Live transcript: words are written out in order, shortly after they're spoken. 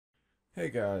Hey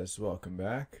guys, welcome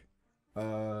back.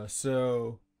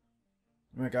 So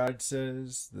my guide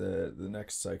says that the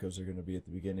next psychos are going to be at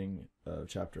the beginning of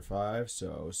chapter 5,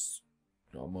 so I was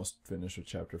almost finished with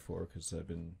chapter 4 because I've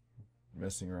been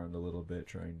messing around a little bit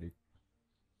trying to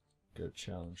get a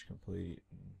challenge complete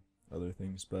and other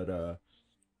things, but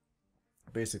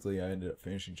basically I ended up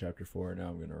finishing chapter 4 and now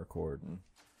I'm going to record and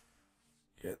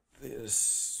get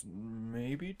this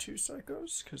maybe 2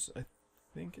 psychos because I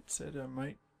think it said I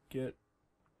might get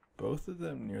both of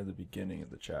them near the beginning of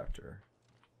the chapter.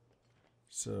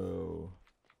 So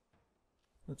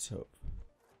let's hope.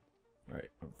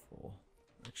 Alright, I'm full.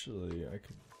 Actually, I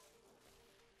could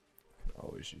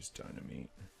always use dynamite.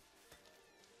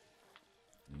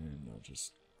 And I'll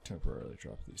just temporarily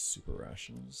drop these super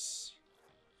rations.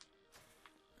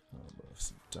 Combo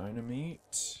some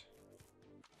dynamite.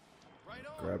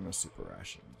 Grab my super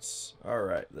rations.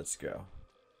 Alright, let's go.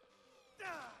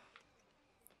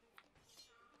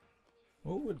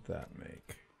 What would that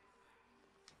make?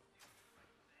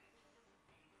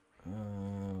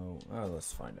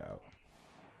 Let's find out.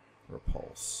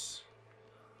 Repulse.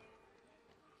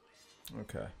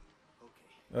 Okay.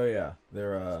 Oh yeah,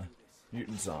 they're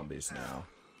mutant zombies now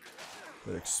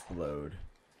that explode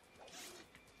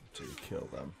until you kill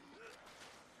them.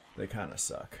 They kind of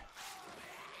suck.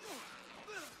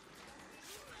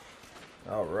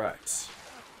 Alright.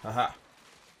 Haha.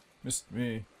 Missed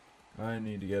me. I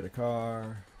need to get a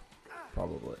car.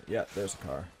 Probably. Yeah, there's a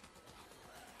car.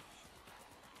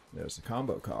 There's a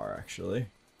combo car, actually.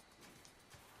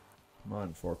 Come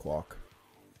on, fork walk.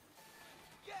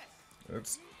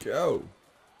 Let's go.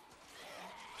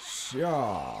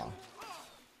 Shaw.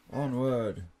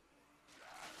 Onward.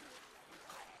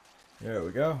 There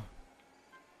we go.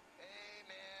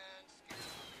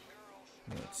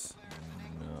 That's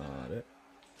not it.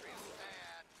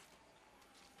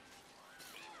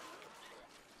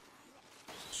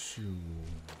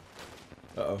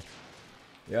 Uh-oh.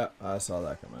 Yeah, I saw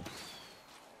that coming.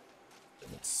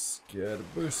 Let's get a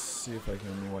boost, see if I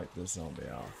can wipe this zombie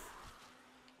off.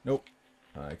 Nope,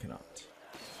 I cannot.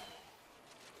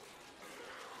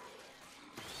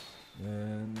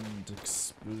 And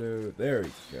explode. There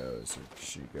he goes, or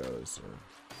she goes,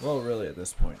 or... Well, really, at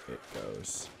this point, it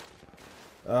goes.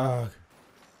 Ugh.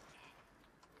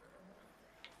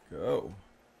 Go.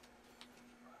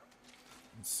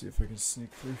 Let's see if I can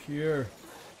sneak through here.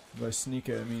 By sneak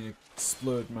it, I mean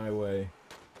explode my way.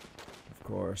 Of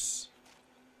course.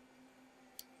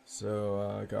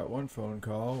 So, I got one phone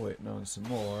call, waiting on some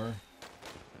more.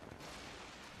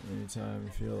 Anytime you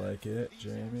feel like it,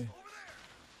 Jamie.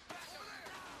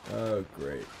 Oh,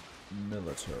 great.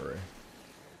 Military.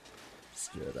 Let's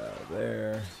get out of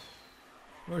there.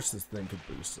 I wish this thing could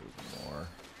boost a little more.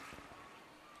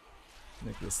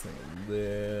 Make this thing a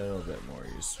little bit more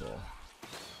useful.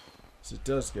 So it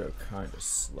does go kind of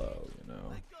slow, you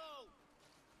know.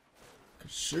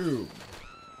 Kashoom!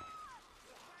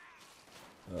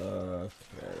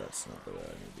 Okay, that's not the way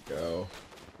I need to go.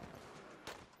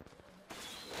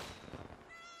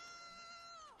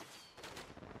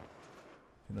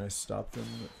 Can I stop them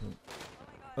from...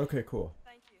 Okay, cool.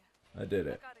 I did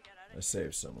it. I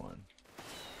saved someone.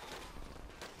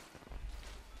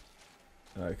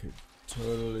 I could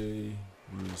totally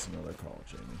use another call,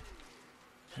 Jamie.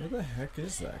 Where the heck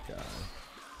is that guy?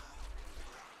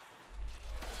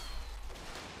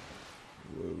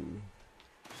 Whoa.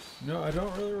 No, I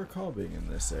don't really recall being in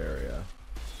this area.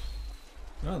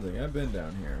 I don't think I've been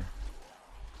down here.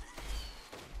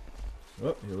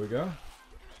 Oh, here we go.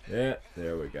 Yeah,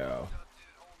 there we go.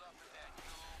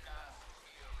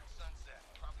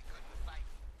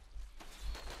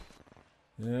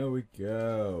 There we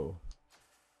go.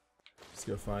 Let's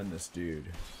go find this dude.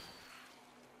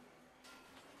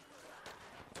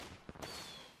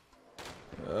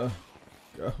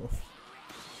 Go.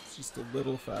 It's just a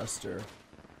little faster.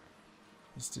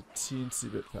 Just a teensy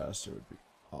bit faster would be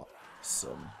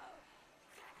awesome.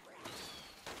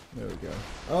 There we go.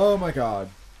 Oh my god.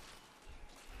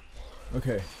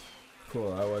 Okay.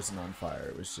 Cool, I wasn't on fire.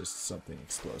 It was just something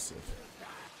explosive.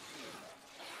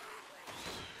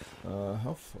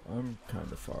 How far? I'm kind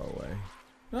of far away.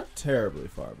 Not terribly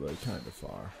far, but kind of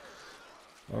far.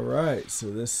 Alright,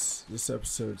 so this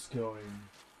episode's going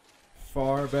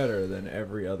far better than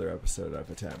every other episode I've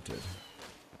attempted.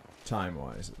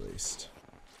 Time-wise, at least.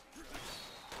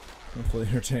 Hopefully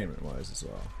entertainment-wise as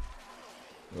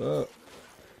well.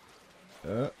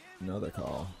 Another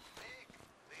call.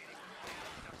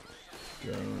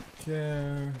 Don't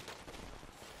care.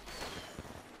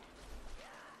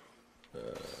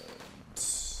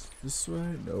 This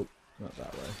way? Nope, not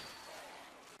that way.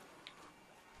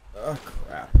 Oh,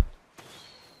 crap.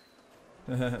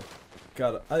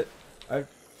 God,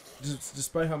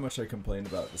 despite how much I complain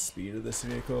about the speed of this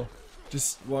vehicle,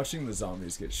 just watching the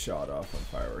zombies get shot off on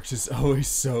fireworks is always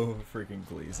so freaking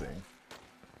pleasing.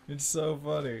 It's so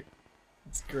funny.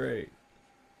 It's great.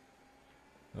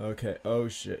 Okay, oh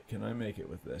shit, can I make it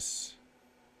with this?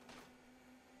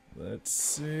 Let's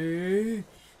see.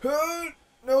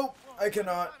 Nope, I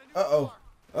cannot. Uh-oh.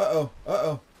 Uh-oh.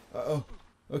 Uh-oh. Uh-oh.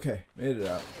 Okay, made it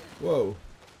out. Whoa.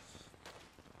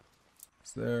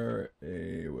 Is there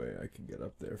a way I can get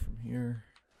up there from here?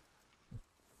 I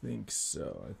think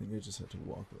so. I think I just have to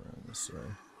walk around this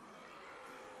way.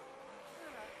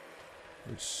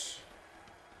 Which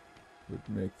would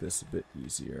make this a bit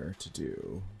easier to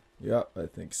do. Yep, I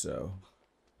think so.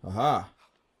 Haha!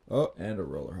 Oh, and a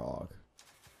roller hog.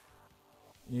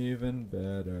 Even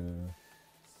better.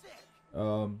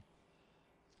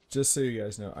 Just so you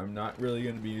guys know, I'm not really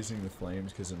going to be using the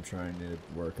flames because I'm trying to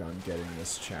work on getting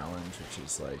this challenge, which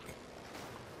is like,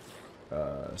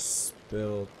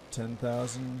 spill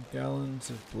 10,000 gallons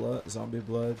of blood, zombie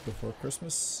blood before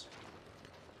Christmas.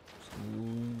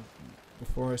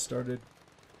 Before I started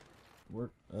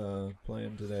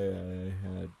playing today, I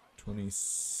had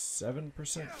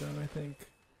 27% done, I think.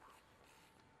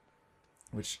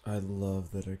 Which I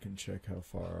love that I can check how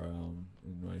far I am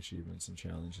in my achievements and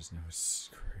challenges now. It's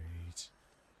great.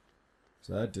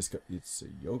 So that it's a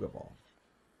yoga ball.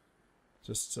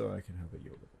 Just so I can have a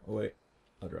yoga ball. Oh wait,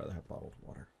 I'd rather have bottled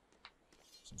water.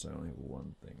 Since I only have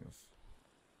one thing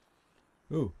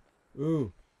of...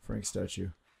 Ooh, Frank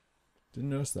statue. Didn't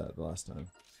notice that the last time.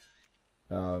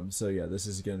 So yeah, this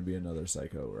is going to be another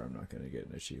Psycho where I'm not going to get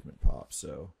an achievement pop,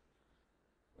 so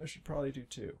I should probably do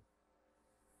 2.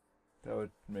 That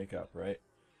would make up, right?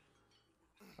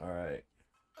 Alright.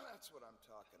 That's what I'm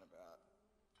talking about.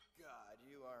 God,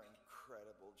 you are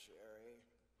incredible, Jerry.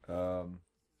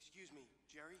 Excuse me,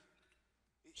 Jerry?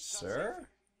 Sir?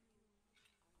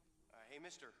 Hey,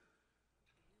 mister.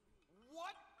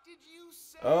 What did you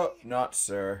say? Oh, not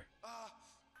sir. I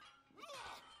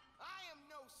am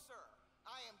no sir.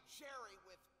 I am Jerry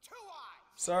with 2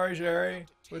 eyes. Sorry, Jerry,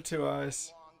 with 2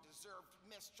 eyes. Long-deserved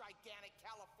Miss Gigantic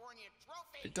California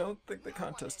trophy. I don't think the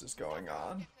contest is going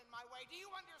on. Getting in my way. Do you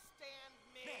understand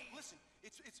me? Man, listen,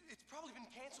 it's probably been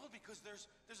canceled because there's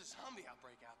a zombie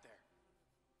outbreak out there.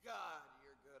 God,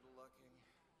 you're good looking.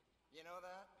 You know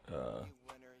that? You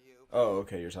winner, you. Oh,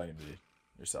 okay, you're talking to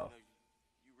yourself.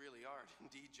 You really are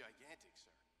indeed gigantic,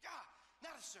 sir. Ah,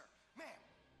 not a sir. Ma'am.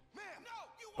 Ma'am. No,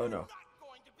 you Oh, are no. not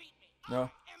going to beat me. No.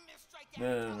 I am Miss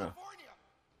Gigantic No. California.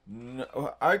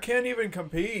 No, I can't even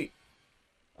compete.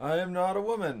 I am not a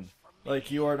woman.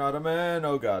 Like you are not a man.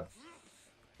 Oh god.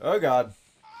 Oh god.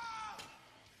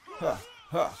 Ha,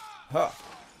 ha, ha.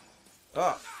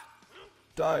 Ah.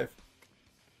 Dive.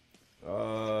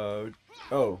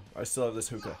 Oh, I still have this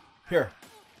hookah. Here.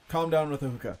 Calm down with the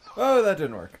hookah. Oh, that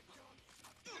didn't work.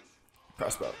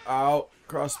 Crossbow. Ow.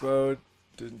 Crossbow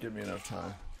didn't give me enough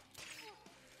time.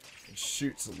 It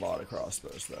shoots a lot of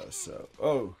crossbows though, so.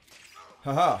 Oh.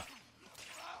 Haha.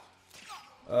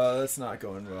 That's not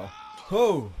going well.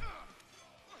 Oh!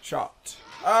 Chopped.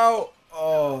 Ow!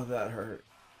 Oh, that hurt.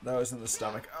 That was in the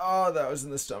stomach. Oh, that was in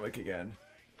the stomach again.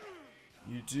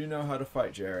 You do know how to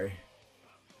fight, Jerry.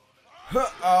 Huh!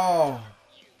 Oh!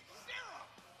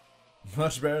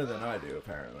 Much better than I do,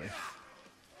 apparently.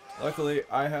 Luckily,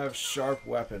 I have sharp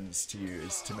weapons to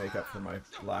use to make up for my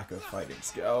lack of fighting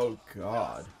skill. Oh,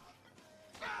 God.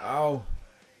 Ow.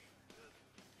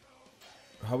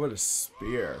 How about a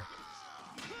spear?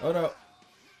 Oh, no.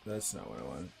 That's not what I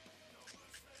want.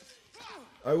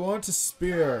 I want a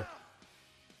spear.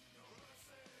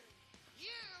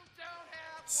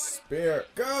 Spear.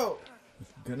 Go!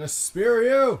 I'm gonna spear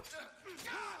you!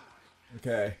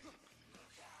 Okay.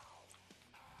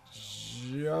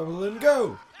 Javelin,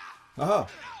 go! Aha!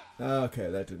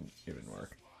 Okay, that didn't even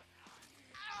work.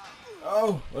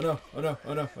 Oh! Oh no! Oh no!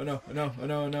 Oh no! Oh no! Oh no! Oh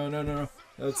no! No! No! No! No!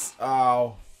 That's...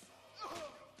 Ow!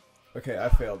 Okay, I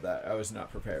failed that. I was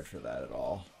not prepared for that at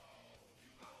all.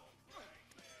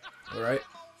 Alright.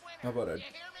 How about a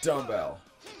dumbbell?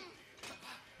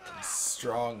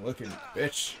 Strong looking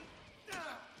bitch.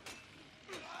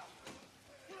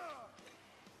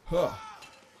 Huh.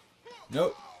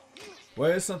 Nope.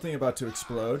 Why is something about to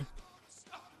explode?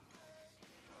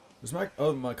 Where's my...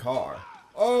 Oh, my car.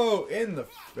 Oh, in the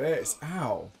face.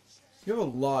 Ow. You have a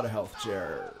lot of health,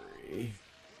 Jerry.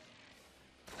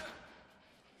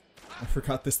 I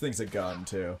forgot this thing's a gun,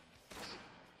 too.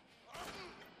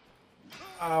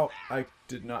 Ow. I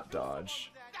did not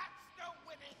dodge.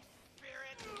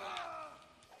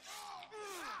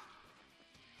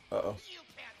 Uh-oh.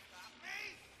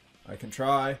 I can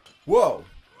try. Whoa!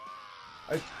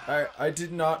 I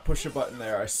did not push a button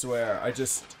there, I swear. I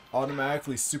just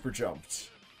automatically super jumped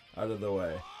out of the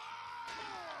way.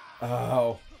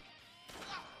 Oh.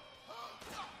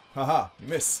 Haha, you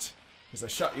missed. Because I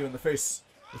shot you in the face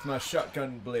with my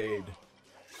shotgun blade.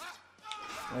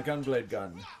 My gunblade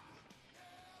gun.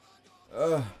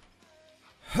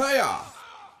 Hiya!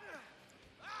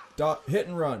 Hit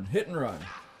and run, hit and run.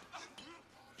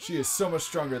 She is so much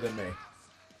stronger than me.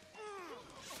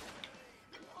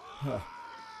 Huh.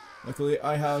 Luckily,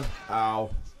 I have...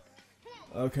 Ow.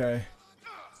 Okay.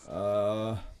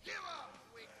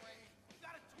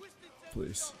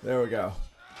 Please. There we go.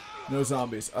 No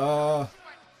zombies. No,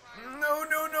 no,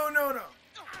 no, no, no.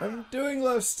 I'm doing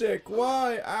left stick.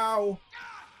 Why? Ow.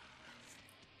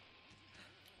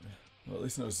 Well, at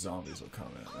least no zombies will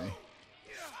come at me.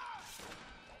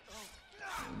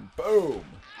 And boom.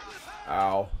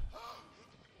 Ow.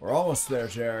 We're almost there,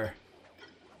 Jerry.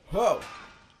 Whoa.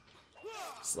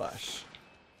 Slash.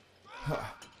 Huh.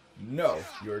 No,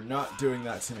 you're not doing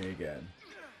that to me again.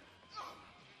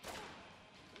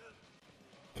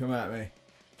 Come at me.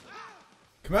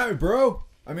 Come at me, bro!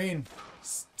 I mean,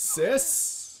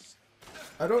 sis?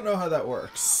 I don't know how that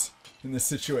works in this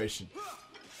situation.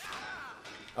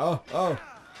 Oh, oh.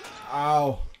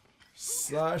 Ow.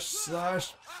 Slash,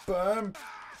 slash, bam.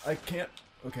 I can't.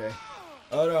 Okay.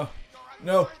 Oh, no.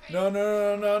 No, no,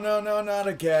 no, no, no, no, no, not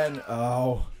again.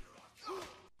 Oh.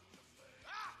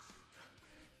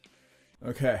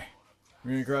 Okay.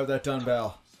 I'm gonna grab that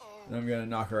dumbbell. And I'm gonna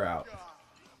knock her out.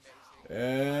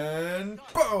 And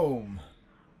boom!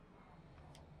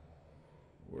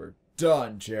 We're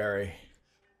done, Jerry.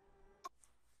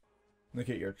 Look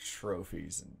at your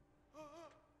trophies and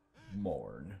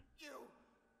mourn. You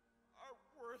are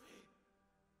worthy.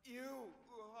 You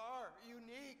are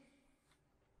unique.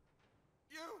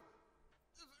 You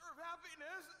deserve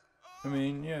happiness. I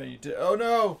mean, yeah, you did. Oh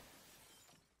no!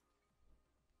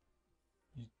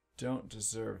 You don't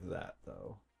deserve that,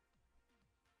 though.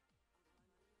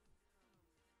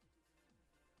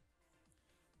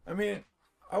 I mean,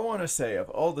 I want to say, of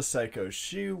all the psychos,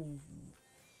 she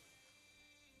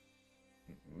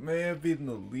may have been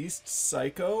the least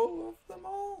psycho of them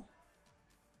all.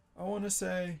 I want to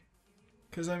say.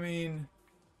 Because, I mean,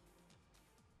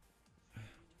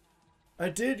 I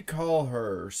did call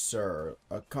her sir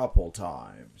a couple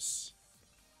times.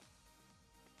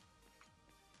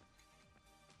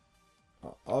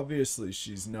 Obviously,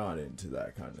 she's not into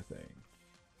that kind of thing.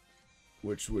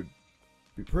 Which would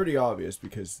be pretty obvious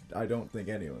because I don't think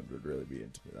anyone would really be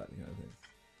into that kind of thing.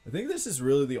 I think this is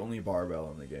really the only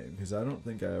barbell in the game because I don't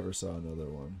think I ever saw another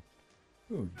one.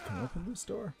 Ooh, you can open this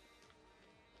door?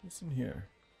 What's in here?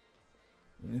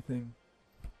 Anything?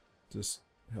 Just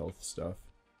health stuff.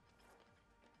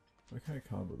 Why can't I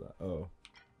combo that? Oh,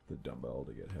 the dumbbell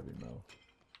to get heavy metal.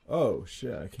 Oh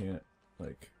shit, I can't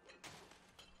like.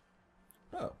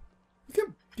 Oh,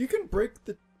 you can break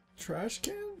the trash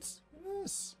cans in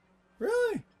this.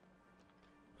 Really?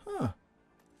 Huh.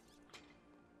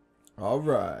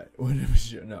 Alright. What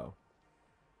was your... No.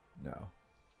 No.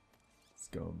 It's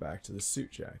going back to the suit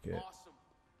jacket. Awesome.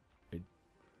 I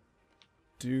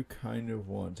do kind of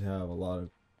want to have a lot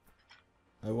of...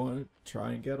 I want to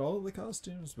try and get all of the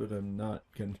costumes, but I'm not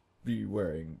going to be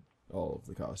wearing all of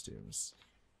the costumes.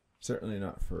 Certainly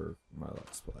not for my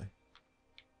Let's Play.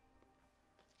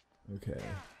 Okay.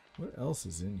 What else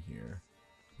is in here?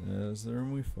 There's the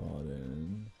room we fought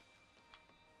in.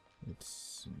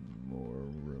 It's more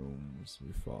rooms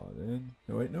we fought in.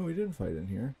 No, wait, no, we didn't fight in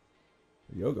here.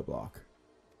 A yoga block.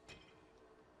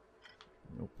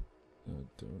 Nope. I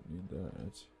don't need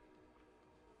that.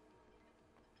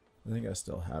 I think I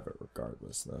still have it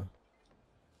regardless, though.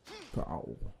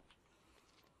 Pow.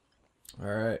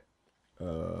 Alright.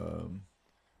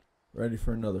 Ready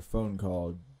for another phone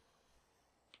call,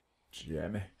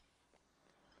 Jamie.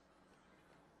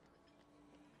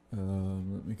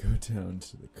 Let me go down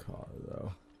to the car,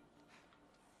 though.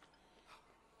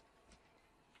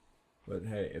 But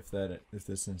hey, if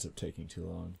this ends up taking too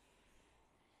long,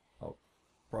 I'll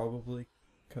probably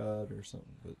cut or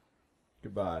something, but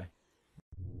goodbye.